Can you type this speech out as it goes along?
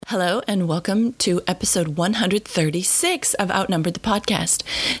Hello and welcome to episode 136 of Outnumbered the Podcast.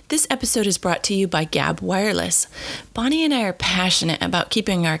 This episode is brought to you by Gabb Wireless. Bonnie and I are passionate about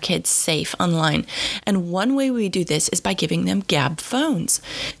keeping our kids safe online, and one way we do this is by giving them Gabb phones.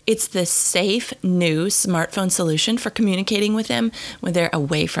 It's the safe, new smartphone solution for communicating with them when they're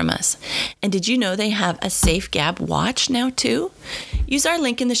away from us. And did you know they have a safe Gabb watch now too? Use our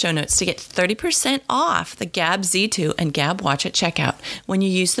link in the show notes to get 30% off the Gabb Z2 and Gabb watch at checkout when you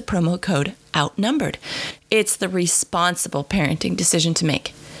use the promo code OUTNUMBERED. It's the responsible parenting decision to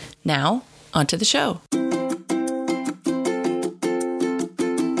make. Now, onto the show.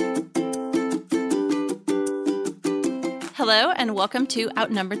 Hello, and welcome to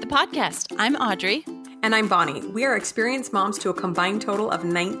Outnumbered the Podcast. I'm Audrey. And I'm Bonnie. We are experienced moms to a combined total of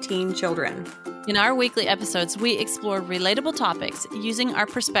 19 children. In our weekly episodes, we explore relatable topics using our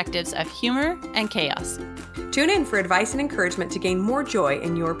perspectives of humor and chaos. Tune in for advice and encouragement to gain more joy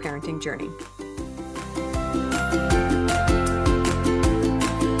in your parenting journey.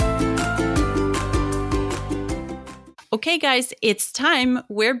 Okay, guys, it's time.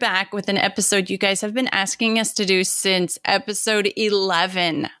 We're back with an episode you guys have been asking us to do since episode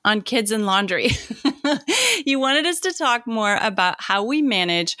 11 on kids and laundry. You wanted us to talk more about how we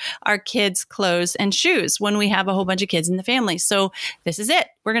manage our kids' clothes and shoes when we have a whole bunch of kids in the family. So this is it.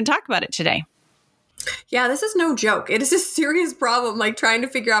 We're going to talk about it today. Yeah, this is no joke. It is a serious problem, like trying to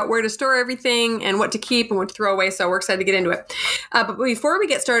figure out where to store everything and what to keep and what to throw away. So we're excited to get into it. But before we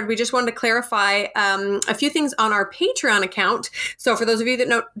get started, we just wanted to clarify a few things on our Patreon account. So for those of you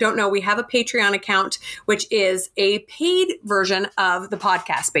that don't know, we have a Patreon account, which is a paid version of the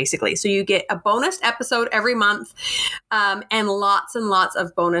podcast, basically. So you get a bonus episode every month and lots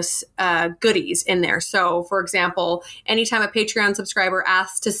of bonus goodies in there. So for example, anytime a Patreon subscriber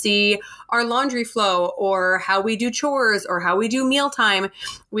asks to see our laundry flow or how we do chores or how we do mealtime,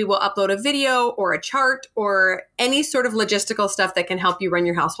 we will upload a video or a chart or any sort of logistical stuff that can help you run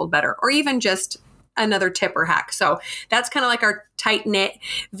your household better, or even just another tip or hack. So that's kind of like our tight-knit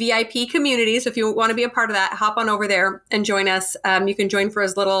VIP community. So if you want to be a part of that, hop on over there and join us. You can join for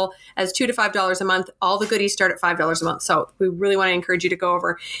as little as $2 to $5 a month. All the goodies start at $5 a month. So we really want to encourage you to go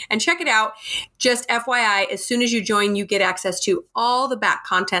over and check it out. Just FYI, as soon as you join, you get access to all the back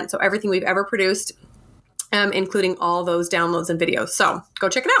content. So everything we've ever produced, including all those downloads and videos. So go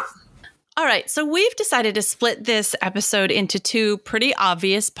check it out. All right. So we've decided to split this episode into two pretty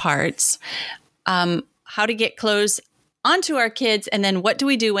obvious parts. How to get clothes onto our kids, and then what do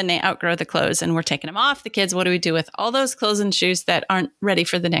we do when they outgrow the clothes and we're taking them off the kids? What do we do with all those clothes and shoes that aren't ready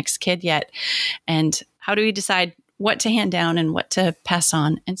for the next kid yet? And how do we decide what to hand down and what to pass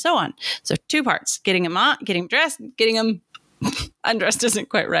on and so on? So two parts: getting them on, getting them dressed, getting them undressed isn't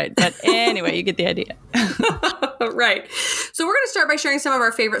quite right. But anyway, you get the idea. Right. So we're going to start by sharing some of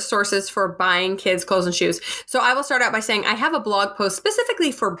our favorite sources for buying kids' clothes and shoes. So I will start out by saying I have a blog post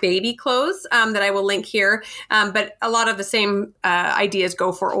specifically for baby clothes that I will link here. But a lot of the same ideas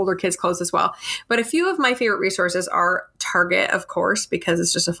go for older kids' clothes as well. But a few of my favorite resources are Target, of course, because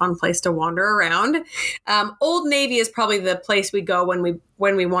it's just a fun place to wander around. Old Navy is probably the place we go when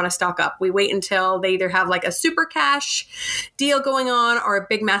we want to stock up. We wait until they either have like a super cash deal going on or a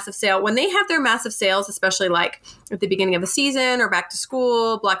big massive sale. When they have their massive sales, especially like at the beginning of the season or back to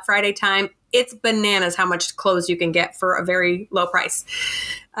school, Black Friday time, it's bananas how much clothes you can get for a very low price.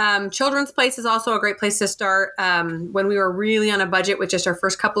 Children's Place is also a great place to start. When we were really on a budget with just our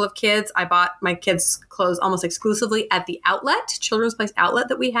first couple of kids, I bought my kids' clothes almost exclusively at the outlet, Children's Place outlet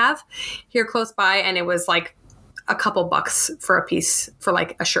that we have here close by. And it was like a couple bucks for a piece for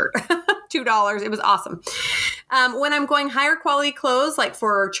like a shirt, $2. It was awesome. When I'm going higher quality clothes, like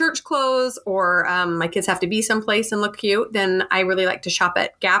for church clothes or my kids have to be someplace and look cute, then I really like to shop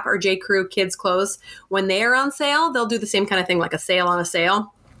at Gap or J. Crew kids clothes. When they are on sale, they'll do the same kind of thing, like a sale on a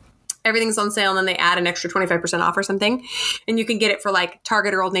sale. Everything's on sale and then they add an extra 25% off or something. And you can get it for like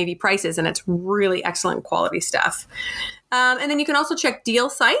Target or Old Navy prices. And it's really excellent quality stuff. And then you can also check deal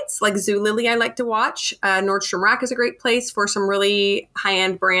sites like Zulily I like to watch. Nordstrom Rack is a great place for some really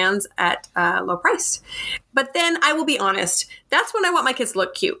high-end brands at low price. But then I will be honest, that's when I want my kids to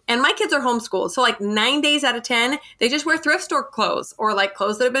look cute. And my kids are homeschooled. So like 9 days out of 10, they just wear thrift store clothes or like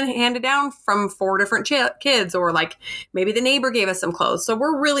clothes that have been handed down from 4 different kids, or like maybe the neighbor gave us some clothes. So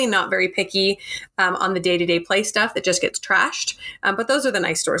we're really not very picky on the day-to-day play stuff that just gets trashed. But those are the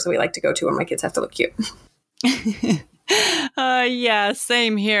nice stores that we like to go to when my kids have to look cute. Yeah,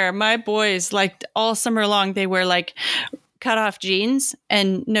 same here. My boys, like all summer long, they wear like cut off jeans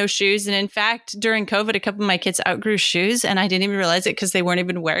and no shoes. And in fact, during COVID, a couple of my kids outgrew shoes and I didn't even realize it because they weren't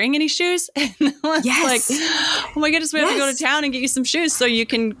even wearing any shoes. And I was like, oh my goodness, we have to go to town and get you some shoes so you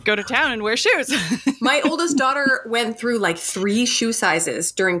can go to town and wear shoes. My oldest daughter went through like 3 shoe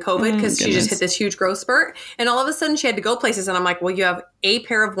sizes during COVID because she just hit this huge growth spurt. And all of a sudden she had to go places. And I'm like, well, you have a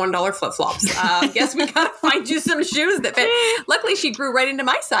pair of $1 flip-flops. Guess we got to find you some shoes that fit. Luckily, she grew right into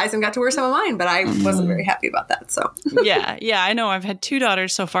my size and got to wear some of mine, but I wasn't very happy about that. So yeah, I know. I've had 2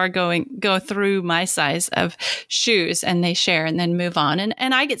 daughters so far go through my size of shoes, and they share and then move on.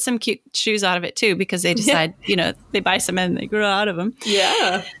 And I get some cute shoes out of it too because they decide, they buy some and they grow out of them.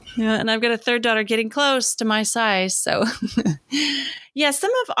 Yeah. Yeah, and I've got a 3rd daughter getting close to my size. So, yeah,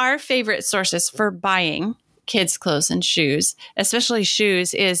 some of our favorite sources for buying kids' clothes and shoes, especially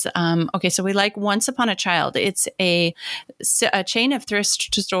shoes, is so we like Once Upon a Child. It's a chain of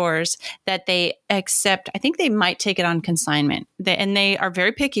thrift stores that they accept. I think they might take it on consignment, and they are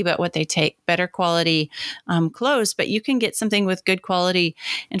very picky about what they take. Better quality clothes, but you can get something with good quality.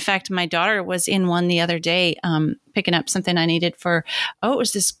 In fact, my daughter was in one the other day picking up something I needed it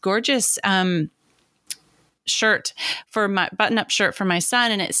was this gorgeous shirt for my button-up shirt for my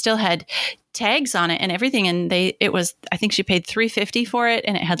son, and it still had tags on it and everything, and I think she paid $350 for it,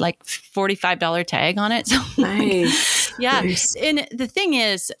 and it had like $45 tag on it. So nice. Yeah. Nice. And the thing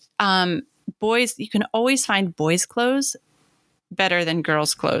is, boys, you can always find boys' clothes better than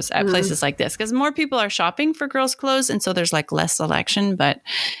girls' clothes at places like this because more people are shopping for girls' clothes, and so there's like less selection. But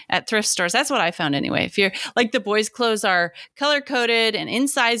at thrift stores, that's what I found anyway. If you're like, the boys' clothes are color-coded and in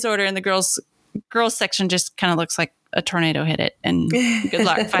size order, and the girls section just kind of looks like a tornado hit it, and good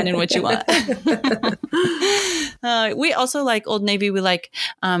luck finding what you want. We also like Old Navy. We like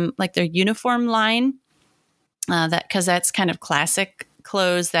their uniform line, because that's kind of classic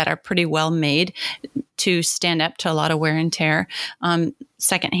clothes that are pretty well made to stand up to a lot of wear and tear.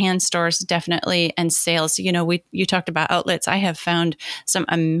 Secondhand stores, definitely, and sales. You talked about outlets. I have found some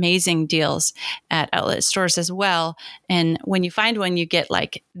amazing deals at outlet stores as well. And when you find one, you get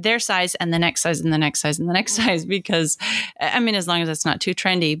like their size and the next size and the next size and the next size, because as long as it's not too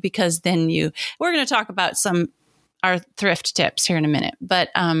trendy, because then we're going to talk about our thrift tips here in a minute, but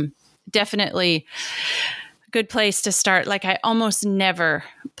definitely good place to start. Like, I almost never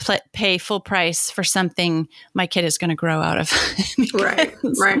pay full price for something my kid is going to grow out of. Right.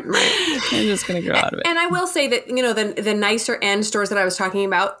 I'm just going to grow out of it. And I will say that, the nicer end stores that I was talking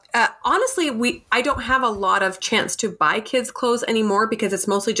about, honestly, I don't have a lot of chance to buy kids clothes anymore because it's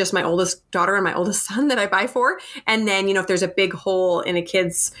mostly just my oldest daughter and my oldest son that I buy for. And then, if there's a big hole in a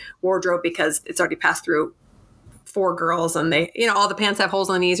kid's wardrobe because it's already passed through 4 girls and they, all the pants have holes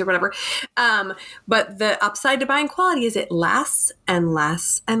on the knees or whatever. But the upside to buying quality is it lasts and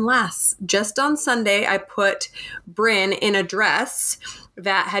lasts and lasts. Just on Sunday, I put Bryn in a dress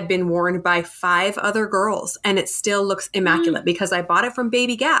that had been worn by 5 other girls, and it still looks immaculate because I bought it from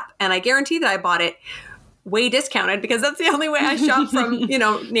Baby Gap, and I guarantee that I bought it way discounted because that's the only way I shop from,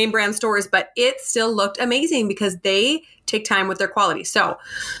 name brand stores, but it still looked amazing because they take time with their quality. So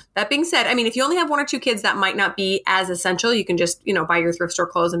that being said, if you only have 1 or 2 kids, that might not be as essential. You can just, buy your thrift store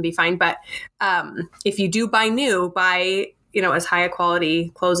clothes and be fine. But if you do buy as high a quality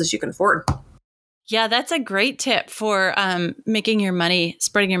clothes as you can afford. Yeah, that's a great tip for making your money,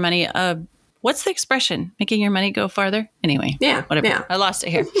 spreading your money. What's the expression? Making your money go farther? Anyway, whatever. Yeah. I lost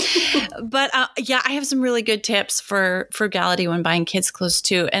it here. But I have some really good tips for frugality when buying kids clothes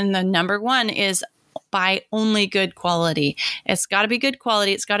too. And the number 1 is buy only good quality. It's got to be good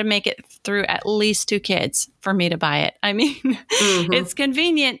quality. It's got to make it through at least 2 kids for me to buy it. It's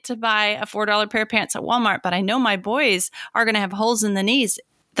convenient to buy a $4 pair of pants at Walmart, but I know my boys are going to have holes in the knees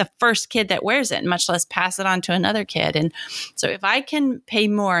the first kid that wears it, much less pass it on to another kid. And so if I can pay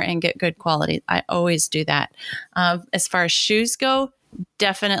more and get good quality, I always do that. As far as shoes go,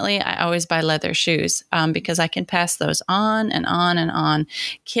 definitely I always buy leather shoes because I can pass those on and on and on.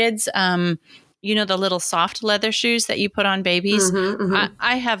 Kids, the little soft leather shoes that you put on babies.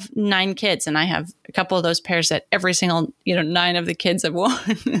 I have 9 kids, and I have a couple of those pairs that every single, 9 of the kids have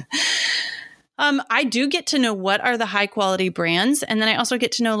worn. I do get to know what are the high quality brands. And then I also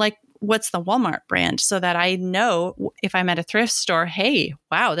get to know what's the Walmart brand so that I know if I'm at a thrift store, hey,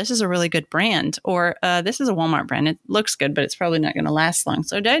 wow, this is a really good brand, or this is a Walmart brand. It looks good, but it's probably not going to last long.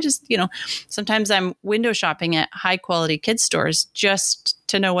 So I just, sometimes I'm window shopping at high quality kids stores just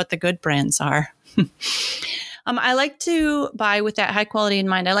to know what the good brands are. I like to buy with that high quality in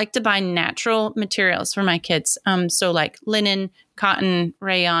mind. I like to buy natural materials for my kids. So like linen, cotton,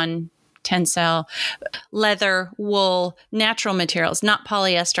 rayon, Tencel, leather, wool, natural materials, not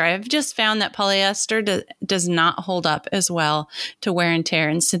polyester. I've just found that polyester does not hold up as well to wear and tear,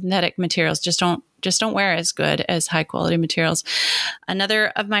 and synthetic materials just don't wear as good as high quality materials. Another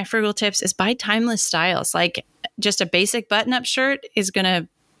of my frugal tips is buy timeless styles. Like just a basic button-up shirt is going to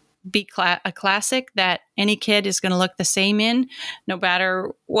be a classic that any kid is going to look the same in, no matter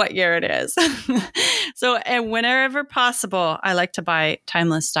what year it is. So, and whenever possible, I like to buy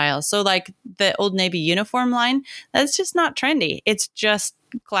timeless styles. So like the Old Navy uniform line, that's just not trendy. It's just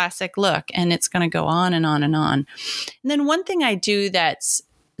classic look, and it's going to go on and on and on. And then one thing I do that's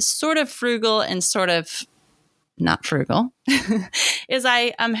sort of frugal and sort of not frugal is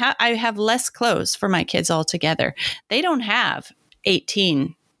I have less clothes for my kids altogether. They don't have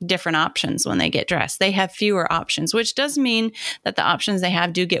 18 different options when they get dressed. They have fewer options, which does mean that the options they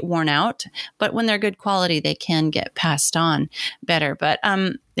have do get worn out, but when they're good quality, they can get passed on better. But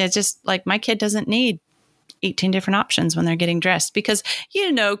it's just like my kid doesn't need 18 different options when they're getting dressed because,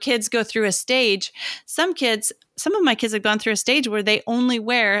 kids go through a stage. Some of my kids have gone through a stage where they only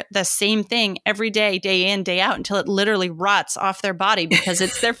wear the same thing every day, day in, day out, until it literally rots off their body because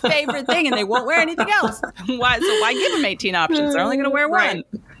it's their favorite thing and they won't wear anything else. Why give them 18 options? They're only going to wear one.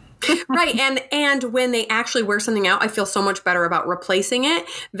 Right. And when they actually wear something out, I feel so much better about replacing it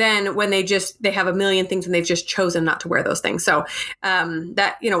than when they have a million things and they've just chosen not to wear those things. So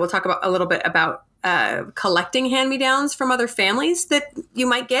we'll talk about a little bit about collecting hand-me-downs from other families that you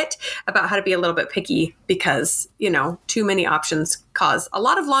might get, about how to be a little bit picky because, too many options cause a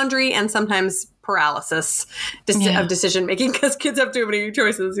lot of laundry and sometimes paralysis of decision-making because kids have too many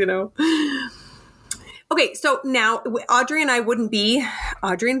choices, Okay, so now Audrey and I wouldn't be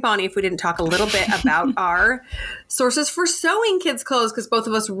Audrey and Bonnie if we didn't talk a little bit about our sources for sewing kids' clothes because both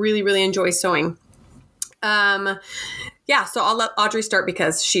of us really, really enjoy sewing. So I'll let Audrey start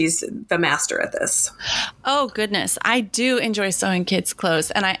because she's the master at this. Oh, goodness. I do enjoy sewing kids' clothes,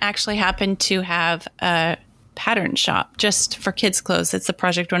 and I actually happen to have a pattern shop just for kids' clothes. It's the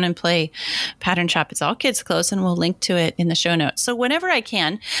Project Run and Play pattern shop. It's all kids' clothes, and we'll link to it in the show notes. So whenever I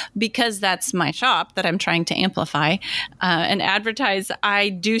can, because that's my shop that I'm trying to amplify and advertise, I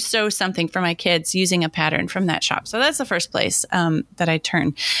do sew something for my kids using a pattern from that shop. So that's the first place that I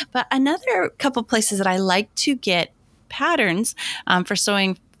turn. But another couple places that I like to get patterns for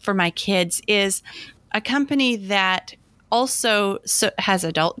sewing for my kids is a company that also has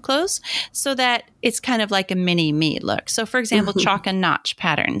adult clothes so that it's kind of like a mini me look. So for example, Chalk and Notch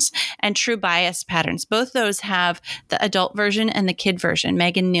patterns and True Bias patterns, both those have the adult version and the kid version.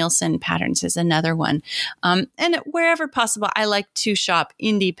 Megan Nielsen patterns is another one. And wherever possible, I like to shop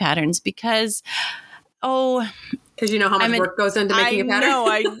indie patterns because you know how much work goes into making a pattern?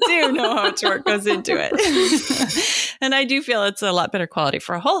 I do know how much work goes into it. And I do feel it's a lot better quality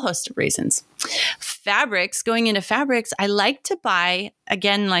for a whole host of reasons. Going into fabrics, I like to buy,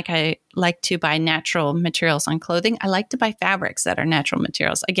 again, like I like to buy natural materials on clothing, I like to buy fabrics that are natural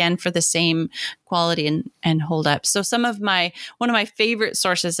materials, again, for the same quality and hold up. So one of my favorite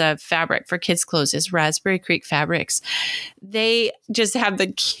sources of fabric for kids' clothes is Raspberry Creek Fabrics. They just have the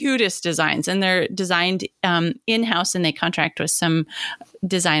cutest designs, and they're designed in-house, and they contract with some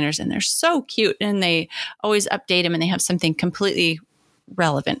designers, and they're so cute, and they always update them, and they have something completely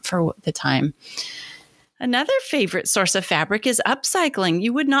relevant for the time. Another favorite source of fabric is upcycling.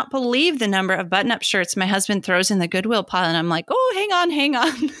 You would not believe the number of button-up shirts my husband throws in the Goodwill pile, and I'm like, hang on.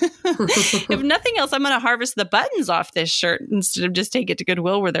 If nothing else, I'm going to harvest the buttons off this shirt instead of just take it to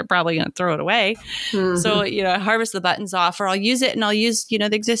Goodwill where they're probably going to throw it away. Mm-hmm. So, I harvest the buttons off, or I'll use it and I'll use, the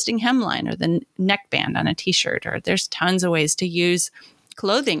existing hemline or the neckband on a t-shirt, or there's tons of ways to use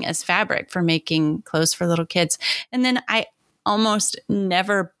clothing as fabric for making clothes for little kids. And then I almost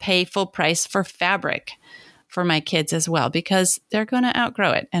never pay full price for fabric for my kids as well, because they're going to outgrow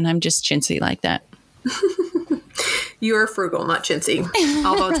it. And I'm just chintzy like that. You're frugal, not chintzy,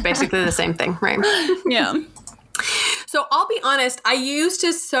 although it's basically the same thing, right? Yeah. So I'll be honest, I used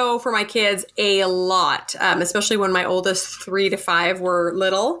to sew for my kids a lot, especially when my oldest 3 to 5 were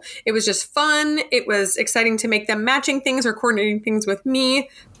little. It was just fun. It was exciting to make them matching things or coordinating things with me.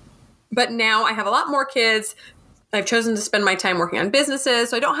 But now I have a lot more kids. I've chosen to spend my time working on businesses,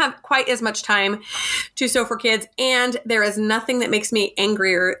 so I don't have quite as much time to sew for kids. And there is nothing that makes me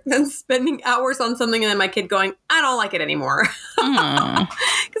angrier than spending hours on something and then my kid going, I don't like it anymore.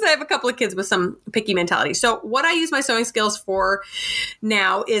 Because I have a couple of kids with some picky mentality. So what I use my sewing skills for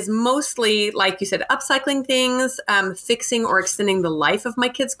now is mostly, like you said, upcycling things, fixing or extending the life of my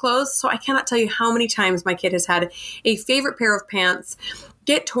kids' clothes. So I cannot tell you how many times my kid has had a favorite pair of pants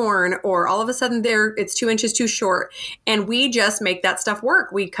get torn, or all of a sudden it's 2 inches too short, and we just make that stuff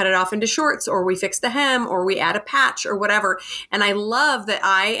work. We cut it off into shorts, or we fix the hem, or we add a patch or whatever. And I love that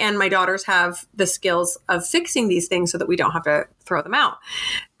I and my daughters have the skills of fixing these things so that we don't have to throw them out.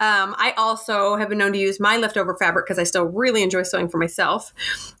 I also have been known to use my leftover fabric, because I still really enjoy sewing for myself,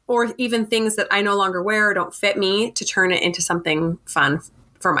 or even things that I no longer wear or don't fit me, to turn it into something fun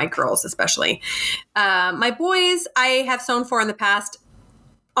for my girls, especially. My boys, I have sewn for in the past.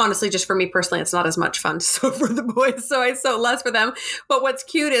 Honestly, just for me personally, it's not as much fun to sew for the boys, so I sew less for them. But what's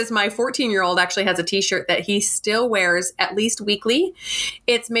cute is my 14-year-old actually has a t-shirt that he still wears at least weekly.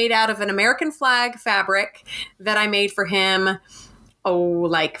 It's made out of an American flag fabric that I made for him,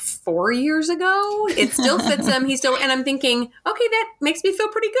 like 4 years ago. It still fits him. And I'm thinking, okay, that makes me feel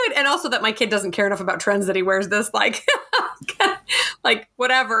pretty good. And also that my kid doesn't care enough about trends that he wears this, like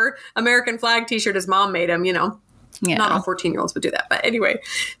whatever American flag t-shirt his mom made him, Yeah. Not all 14-year-olds would do that. But anyway,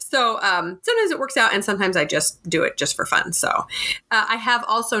 so sometimes it works out, and sometimes I just do it just for fun. So I have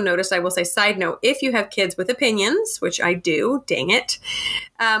also noticed, I will say, side note, if you have kids with opinions, which I do, dang it,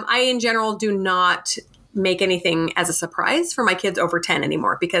 I in general do not make anything as a surprise for my kids over 10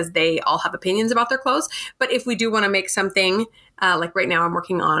 anymore, because they all have opinions about their clothes. But if we do want to make something, like right now I'm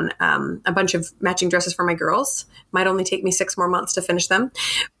working on a bunch of matching dresses for my girls. Might only take me 6 more months to finish them.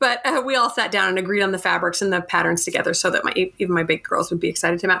 But we all sat down and agreed on the fabrics and the patterns together, so that even my big girls would be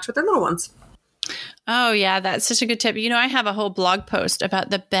excited to match with their little ones. Oh, yeah, that's such a good tip. I have a whole blog post about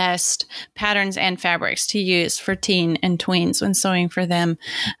the best patterns and fabrics to use for teen and tweens when sewing for them.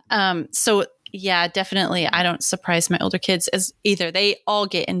 So yeah, definitely. I don't surprise my older kids as either. They all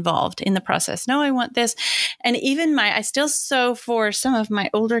get involved in the process. No, I want this. And even I still sew for some of my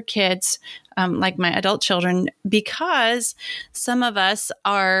older kids, like my adult children, because some of us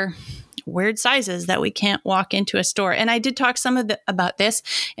are weird sizes that we can't walk into a store. And I did talk about this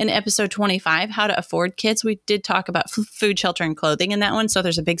in episode 25, how to afford kids. We did talk about food, shelter, and clothing in that one. So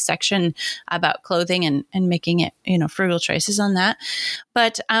there's a big section about clothing and making it, frugal choices on that.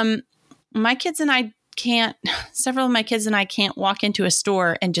 But, my kids and I several of my kids and I can't walk into a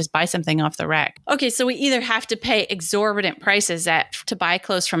store and just buy something off the rack. Okay, so we either have to pay exorbitant prices to buy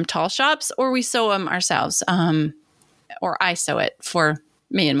clothes from tall shops, or we sew them ourselves, or I sew it for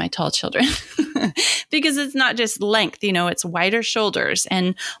me and my tall children. Because it's not just length, it's wider shoulders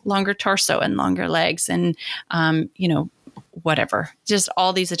and longer torso and longer legs and, whatever. Just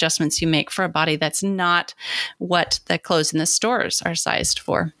all these adjustments you make for a body that's not what the clothes in the stores are sized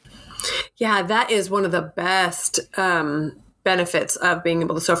for. Yeah, that is one of the best benefits of being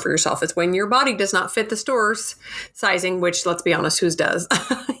able to sew for yourself, is when your body does not fit the store's sizing, which, let's be honest, whose does?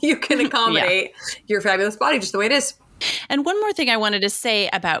 You can accommodate your fabulous body just the way it is. And one more thing I wanted to say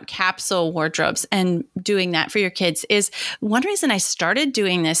about capsule wardrobes and doing that for your kids is, one reason I started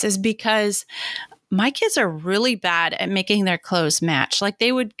doing this is because my kids are really bad at making their clothes match. Like,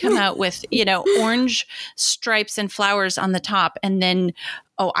 they would come out with, orange stripes and flowers on the top, and then,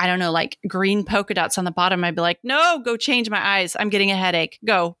 like green polka dots on the bottom. I'd be like, no, go change my eyes. I'm getting a headache.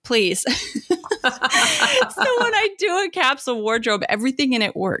 Go, please. So when I do a capsule wardrobe, everything in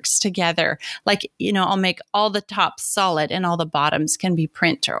it works together. Like, I'll make all the tops solid and all the bottoms can be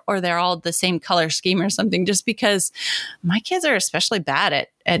print, or they're all the same color scheme or something, just because my kids are especially bad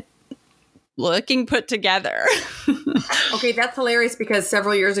at looking put together. Okay, that's hilarious, because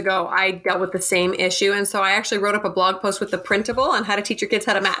several years ago I dealt with the same issue, and so I actually wrote up a blog post with the printable on how to teach your kids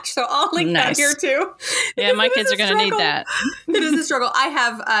how to match. So I'll link that here too. Yeah, my kids are going to need that. It is a struggle. I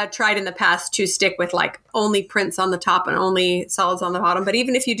have tried in the past to stick with only prints on the top and only solids on the bottom, but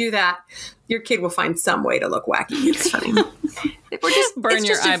even if you do that, your kid will find some way to look wacky. It's funny. Or just burn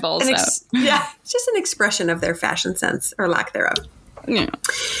your eyeballs out. Yeah, it's just an expression of their fashion sense, or lack thereof. Yeah.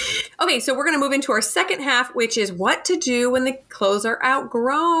 Okay, so we're going to move into our second half, which is what to do when the clothes are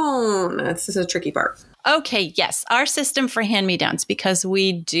outgrown. This is a tricky part. Okay, yes. Our system for hand-me-downs, because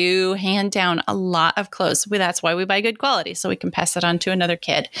we do hand down a lot of clothes. That's why we buy good quality, so we can pass it on to another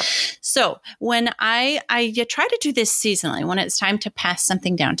kid. So when I try to do this seasonally, when it's time to pass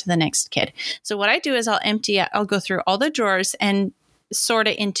something down to the next kid. So what I do is I'll go through all the drawers and sort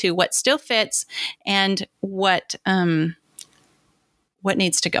it into what still fits and what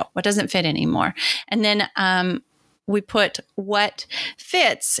needs to go, what doesn't fit anymore. And then we put what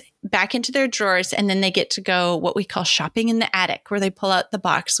fits back into their drawers, and then they get to go what we call shopping in the attic, where they pull out the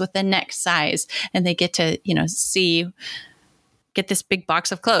box with the next size, and they get to, see get this big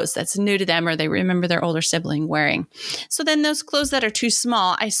box of clothes that's new to them or they remember their older sibling wearing. So then those clothes that are too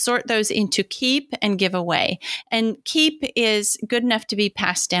small, I sort those into keep and give away. And keep is good enough to be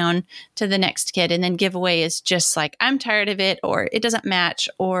passed down to the next kid. And then give away is just like, I'm tired of it, or it doesn't match,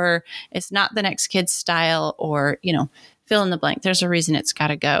 or it's not the next kid's style, or, fill in the blank. There's a reason it's got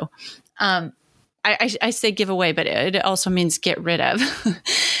to go. I say give away, but it also means get rid of.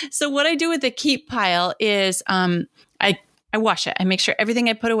 So what I do with the keep pile is I wash it. I make sure everything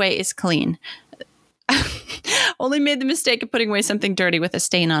I put away is clean. Only made the mistake of putting away something dirty with a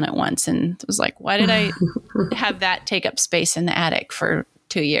stain on it once, and was like, why did I have that take up space in the attic for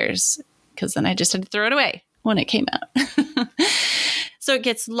 2 years? Because then I just had to throw it away when it came out. So it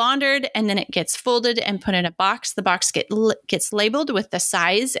gets laundered, and then it gets folded and put in a box. The box gets labeled with the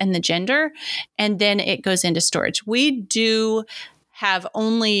size and the gender, and then it goes into storage. We do have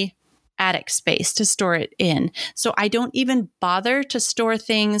only attic space to store it in. So I don't even bother to store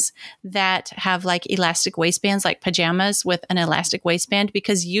things that have like elastic waistbands, like pajamas with an elastic waistband,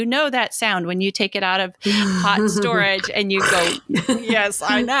 because that sound when you take it out of hot storage and you go, yes,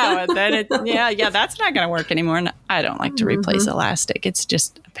 I know. And then that's not going to work anymore. And I don't like to replace elastic. It's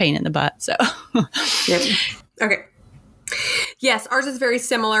just a pain in the butt. So, yep. Okay. Yes, ours is very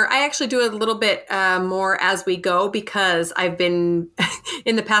similar. I actually do a little bit more as we go, because I've been,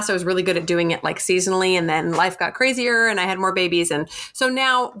 in the past, I was really good at doing it like seasonally, and then life got crazier and I had more babies. And so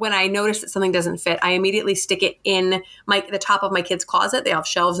now when I notice that something doesn't fit, I immediately stick it in the top of my kids' closet. They have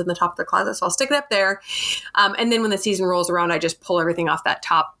shelves in the top of their closet, so I'll stick it up there. And then when the season rolls around, I just pull everything off that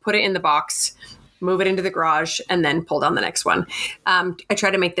top, put it in the box, move it into the garage, and then pull down the next one. I try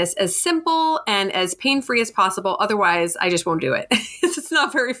to make this as simple and as pain-free as possible. Otherwise, I just won't do it. It's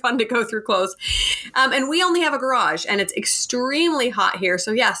not very fun to go through clothes. And we only have a garage, and it's extremely hot here.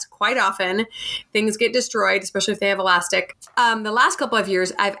 So yes, quite often things get destroyed, especially if they have elastic. The last couple of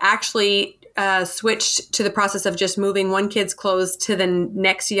years, I've actually switched to the process of just moving one kid's clothes to the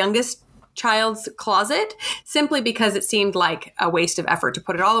next youngest child's closet, simply because it seemed like a waste of effort to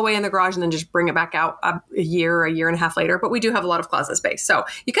put it all the way in the garage and then just bring it back out a year and a half later. But we do have a lot of closet space. So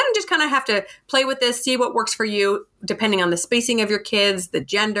you kind of have to play with this, see what works for you, depending on the spacing of your kids, the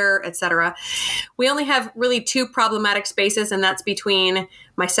gender, etc. We only have really 2 problematic spaces, and that's between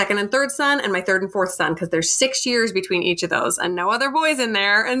my second and third son and my third and fourth son, because there's 6 years between each of those and no other boys in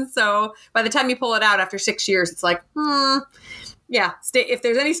there. And so by the time you pull it out after 6 years, it's like, yeah, if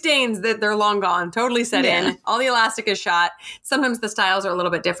there's any stains, that they're long gone, totally set in. All the elastic is shot. Sometimes the styles are a little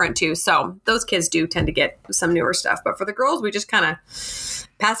bit different too. So those kids do tend to get some newer stuff. But for the girls, we just kind of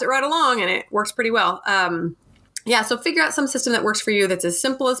pass it right along, and it works pretty well. So figure out some system that works for you that's as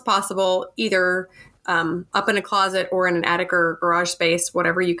simple as possible, either up in a closet or in an attic or garage space,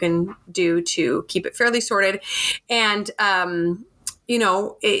 whatever you can do to keep it fairly sorted. And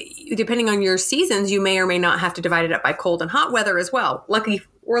depending on your seasons, you may or may not have to divide it up by cold and hot weather as well.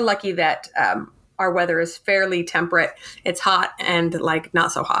 We're lucky that our weather is fairly temperate. It's hot and like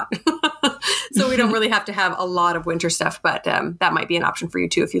not so hot. So we don't really have to have a lot of winter stuff, but that might be an option for you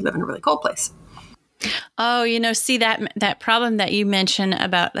too if you live in a really cold place. Oh, see that problem that you mentioned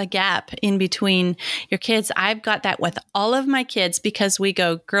about the gap in between your kids. I've got that with all of my kids, because we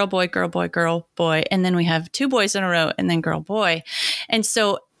go girl, boy, girl, boy, girl, boy. And then we have 2 boys in a row and then girl, boy. And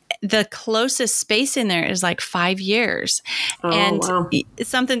so the closest space in there is like 5 years. Wow.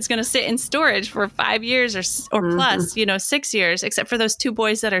 Something's going to sit in storage for 5 years or plus, 6 years, except for those 2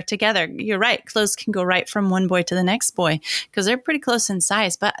 boys that are together. You're right. Clothes can go right from one boy to the next boy because they're pretty close in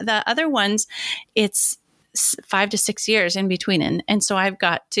size. But the other ones, it's 5 to 6 years in between. And so I've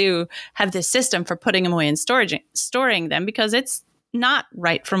got to have this system for putting them away and storing them, because it's not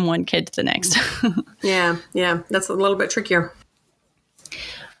right from one kid to the next. Yeah. That's a little bit trickier.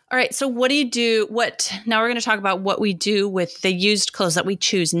 All right. So what do you do? Now we're going to talk about what we do with the used clothes that we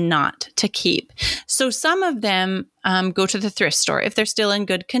choose not to keep. So some of them go to the thrift store if they're still in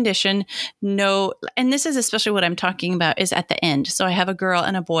good condition. No, and this is especially what I'm talking about is at the end. So I have a girl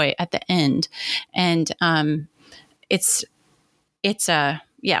and a boy at the end, and it's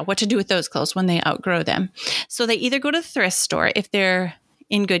what to do with those clothes when they outgrow them. So they either go to the thrift store if they're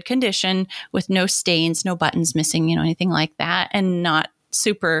in good condition with no stains, no buttons missing, anything like that, and not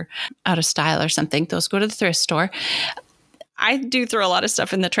super out of style or something. Those go to the thrift store. I do throw a lot of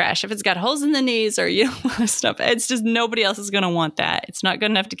stuff in the trash. If it's got holes in the knees or stuff, it's just nobody else is going to want that. It's not good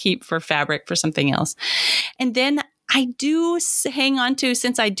enough to keep for fabric for something else. And then I do hang on to,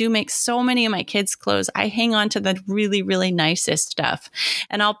 since I do make so many of my kids' clothes, I hang on to the really, really nicest stuff.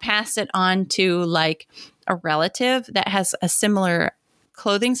 And I'll pass it on to like a relative that has a similar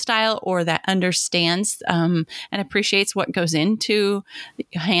clothing style or that understands and appreciates what goes into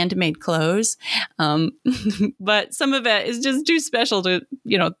handmade clothes. But some of it is just too special to,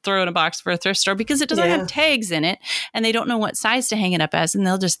 throw in a box for a thrift store because it doesn't have tags in it and they don't know what size to hang it up as, and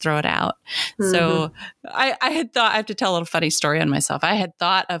they'll just throw it out. Mm-hmm. So I had thought, I have to tell a little funny story on myself. I had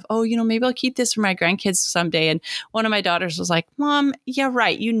thought of, maybe I'll keep this for my grandkids someday. And one of my daughters was like, Mom, yeah,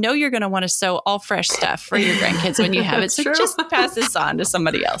 right. You're going to want to sew all fresh stuff for your grandkids when you have it. So just pass this on to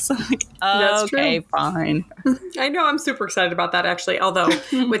somebody else. I'm like, okay, fine. I know. I'm super excited about that, actually. Although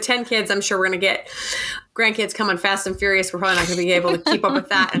with 10 kids, I'm sure we're going to get grandkids coming fast and furious. We're probably not going to be able to keep up with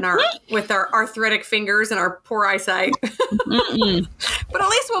that and with our arthritic fingers and our poor eyesight. But at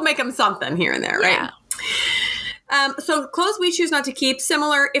least we'll make them something here and there, right? Yeah. So clothes we choose not to keep,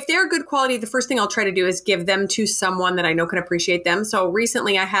 similar. If they're good quality, the first thing I'll try to do is give them to someone that I know can appreciate them. So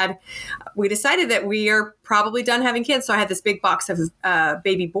recently we decided that we are probably done having kids. So I had this big box of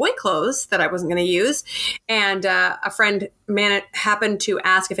baby boy clothes that I wasn't going to use. And a friend happened to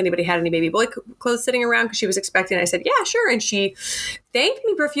ask if anybody had any baby boy clothes sitting around because she was expecting. I said, yeah, sure. And she thanked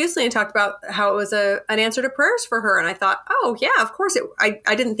me profusely and talked about how it was an answer to prayers for her. And I thought, oh, yeah, of course.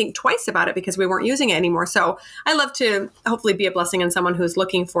 I didn't think twice about it because we weren't using it anymore. So I love to hopefully be a blessing on someone who's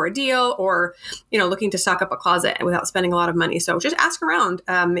looking for a deal or, looking to stock up a closet without spending a lot of money. So just ask around.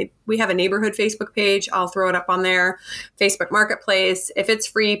 We have a neighborhood Facebook page. I'll throw it up on there. Facebook Marketplace. If it's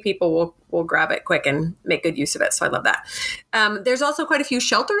free, people will grab it quick and make good use of it. So I love that. There's also quite a few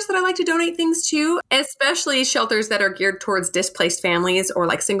shelters that I like to donate things to, especially shelters that are geared towards displaced families or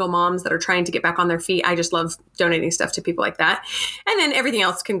like single moms that are trying to get back on their feet. I just love donating stuff to people like that. And then everything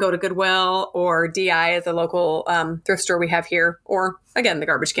else can go to Goodwill or DI as a local thrift store we have here, or again, the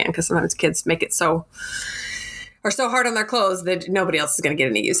garbage can, because sometimes kids are so hard on their clothes that nobody else is going to get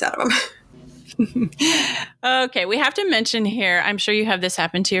any use out of them. Okay, we have to mention here, I'm sure you have this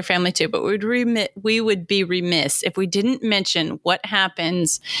happen to your family too, but we would be remiss if we didn't mention what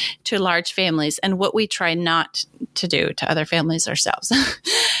happens to large families and what we try not to do to other families ourselves.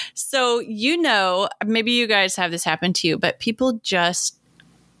 So, maybe you guys have this happen to you, but people just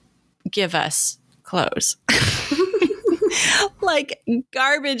give us clothes. Like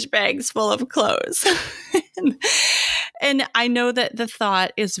garbage bags full of clothes. And I know that the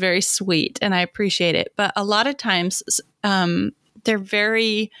thought is very sweet and I appreciate it, but a lot of times they're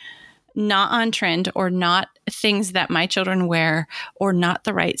very not on trend or not things that my children wear or not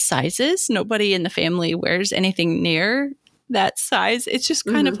the right sizes. Nobody in the family wears anything near that size. It's just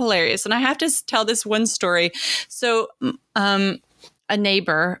kind of hilarious. And I have to tell this one story. So a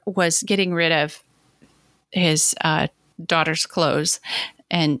neighbor was getting rid of his daughter's clothes,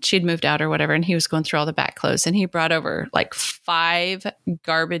 and she'd moved out or whatever, and he was going through all the back clothes, and he brought over like 5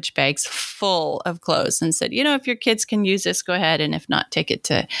 garbage bags full of clothes and said, if your kids can use this, go ahead, and if not, take it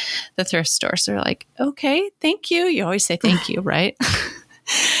to the thrift store. So they're like, okay, thank you. You always say thank you, right?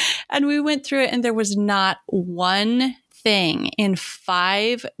 And we went through it, and there was not one thing in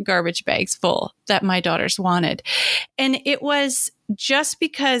 5 garbage bags full that my daughters wanted. And it was just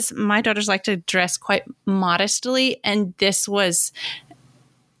because my daughters like to dress quite modestly, and this was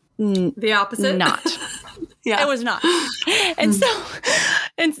the opposite. Not. Yeah. It was not. And so,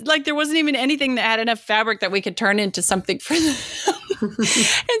 there wasn't even anything that had enough fabric that we could turn into something for them.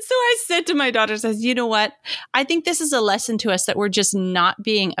 And so I said to my daughters, you know what? I think this is a lesson to us that we're just not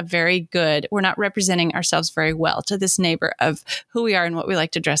being we're not representing ourselves very well to this neighbor of who we are and what we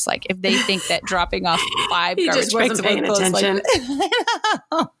like to dress like. If they think that dropping off 5 garbage bags of clothes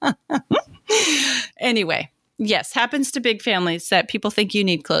Anyway, yes, happens to big families that people think you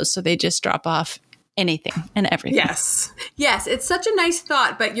need clothes, so they just drop off anything and everything. Yes. It's such a nice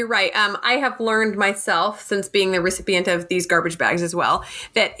thought, but you're right. I have learned myself, since being the recipient of these garbage bags as well,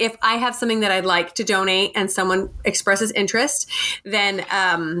 that if I have something that I'd like to donate and someone expresses interest, then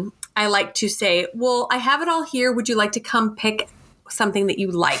I like to say, well, I have it all here. Would you like to come pick something that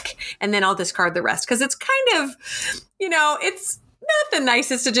you like? And then I'll discard the rest. Because it's kind of, it's not the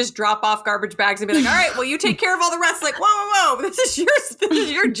nicest to just drop off garbage bags and be like, all right, well, you take care of all the rest. Like, whoa, this is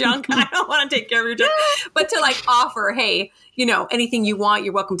your junk. I don't want to take care of your junk. But to offer, hey, anything you want,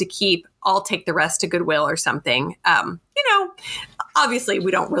 you're welcome to keep. I'll take the rest to Goodwill or something. Obviously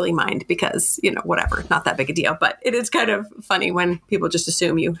we don't really mind because, whatever, not that big a deal. But it is kind of funny when people just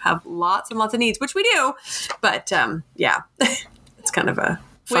assume you have lots and lots of needs, which we do. But it's kind of a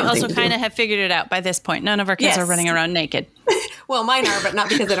we also kind of have figured it out by this point. None of our kids are running around naked. Well, mine are, but not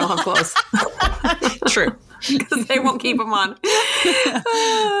because they don't have clothes. True. Because they won't keep them on.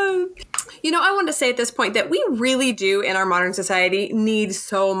 I want to say at this point that we really do in our modern society need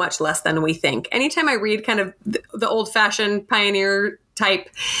so much less than we think. Anytime I read kind of the old-fashioned pioneer type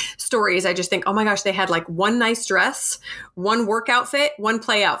stories, I just think, oh my gosh, they had like one nice dress, one work outfit, one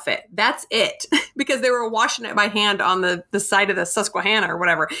play outfit. That's it. Because they were washing it by hand on the side of the Susquehanna or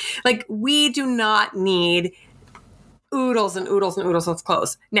whatever. Like, we do not need oodles and oodles and oodles of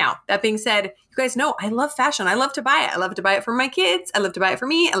clothes. Now, that being said, you guys know I love fashion. I love to buy it. I love to buy it for my kids. I love to buy it for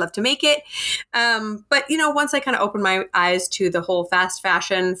me. I love to make it. But, once I kind of opened my eyes to the whole fast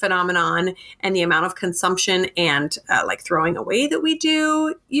fashion phenomenon and the amount of consumption and like throwing away that we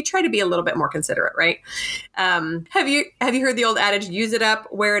do, you try to be a little bit more considerate, right? Have you heard the old adage, use it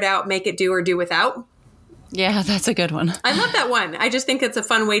up, wear it out, make it do or do without? Yeah, that's a good one. I love that one. I just think it's a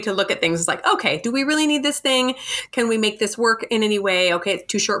fun way to look at things. It's like, okay, do we really need this thing? Can we make this work in any way? Okay,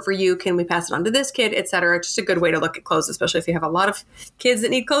 it's too short for you. Can we pass it on to this kid, et cetera? Just a good way to look at clothes, especially if you have a lot of kids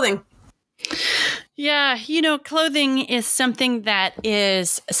that need clothing. Yeah, clothing is something that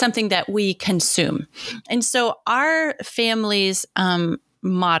we consume. And so our family's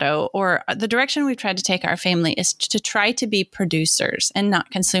motto, or the direction we've tried to take our family, is to try to be producers and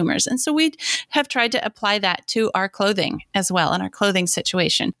not consumers. And so we have tried to apply that to our clothing as well, in our clothing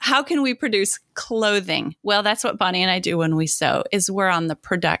situation. How can we produce clothing? Well, that's what Bonnie and I do when we sew, is we're on the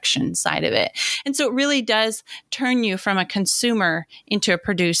production side of it. And so it really does turn you from a consumer into a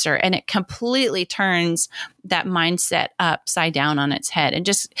producer, and it completely turns that mindset upside down on its head. And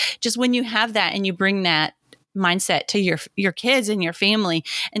just when you have that and you bring that mindset to your kids and your family,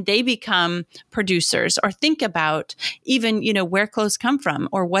 and they become producers, or think about even, where clothes come from,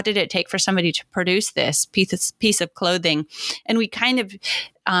 or what did it take for somebody to produce this piece of clothing. And we kind of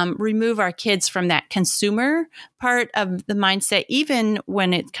remove our kids from that consumer part of the mindset, even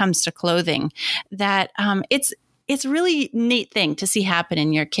when it comes to clothing, that it's really neat thing to see happen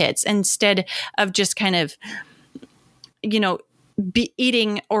in your kids, instead of just kind of, be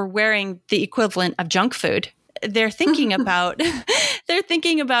eating or wearing the equivalent of junk food. They're thinking about,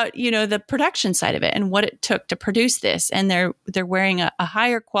 the production side of it and what it took to produce this. And they're wearing a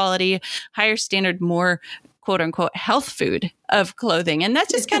higher quality, higher standard, more quote unquote health food of clothing. And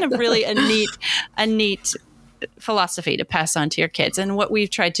that's just kind of really a neat philosophy to pass on to your kids, and what we've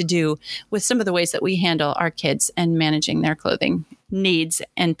tried to do with some of the ways that we handle our kids and managing their clothing needs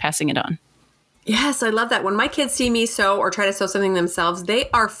and passing it on. Yes, I love that. When my kids see me sew or try to sew something themselves,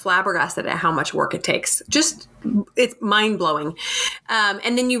 they are flabbergasted at how much work it takes. It's mind blowing.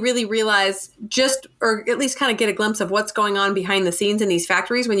 And then you really realize or at least kind of get a glimpse of what's going on behind the scenes in these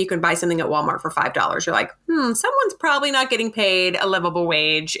factories when you can buy something at Walmart for $5. You're like, someone's probably not getting paid a livable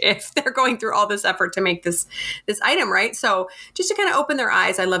wage if they're going through all this effort to make this item, right? So just to kind of open their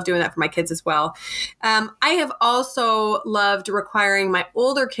eyes, I love doing that for my kids as well. I have also loved requiring my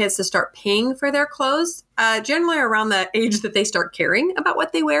older kids to start paying for their clothes, generally around the age that they start caring about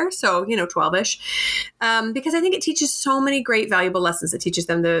what they wear. So, 12-ish, because I think it teaches so many great valuable lessons. It teaches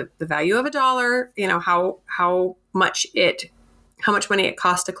them the value of $1, how much money it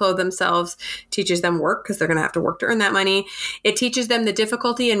costs to clothe themselves, teaches them work because they're going to have to work to earn that money. It teaches them the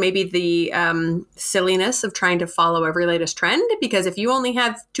difficulty and maybe the silliness of trying to follow every latest trend, because if you only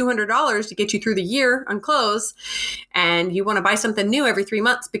have $200 to get you through the year on clothes and you want to buy something new every 3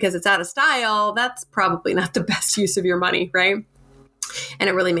 months because it's out of style, that's probably not the best use of your money, right? And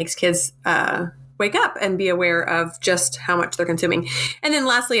it really makes kids wake up and be aware of just how much they're consuming. And then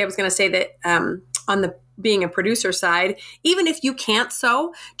lastly, I was going to say that on the being a producer side, even if you can't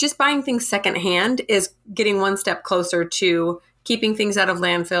sew, just buying things secondhand is getting one step closer to keeping things out of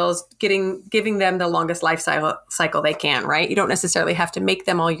landfills, giving them the longest life cycle they can, right? You don't necessarily have to make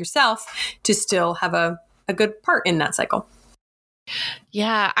them all yourself to still have a good part in that cycle.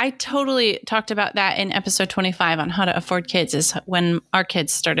 Yeah, I totally talked about that in episode 25 on how to afford kids, is when our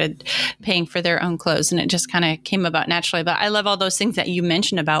kids started paying for their own clothes, and it just kind of came about naturally. But I love all those things that you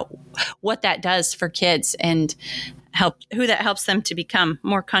mentioned about what that does for kids and who that helps them to become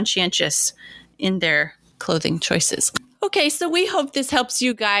more conscientious in their clothing choices. Okay, so we hope this helps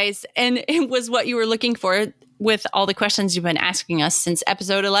you guys, and it was what you were looking for with all the questions you've been asking us since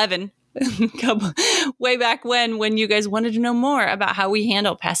episode 11. Way back when you guys wanted to know more about how we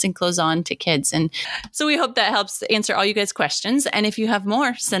handle passing clothes on to kids. And so we hope that helps answer all you guys' questions. And if you have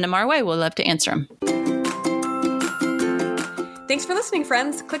more, send them our way. We'll love to answer them. Thanks for listening,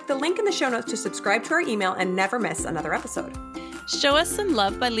 friends. Click the link in the show notes to subscribe to our email and never miss another episode. Show us some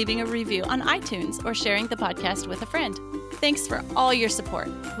love by leaving a review on iTunes or sharing the podcast with a friend. Thanks for all your support.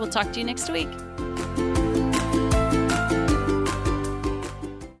 We'll talk to you next week.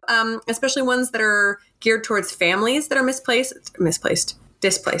 Especially ones that are geared towards families that are displaced.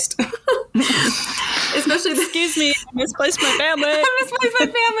 Especially excuse me, I misplaced my family. I misplaced my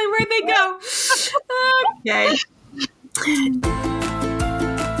family. Where'd they go? Okay.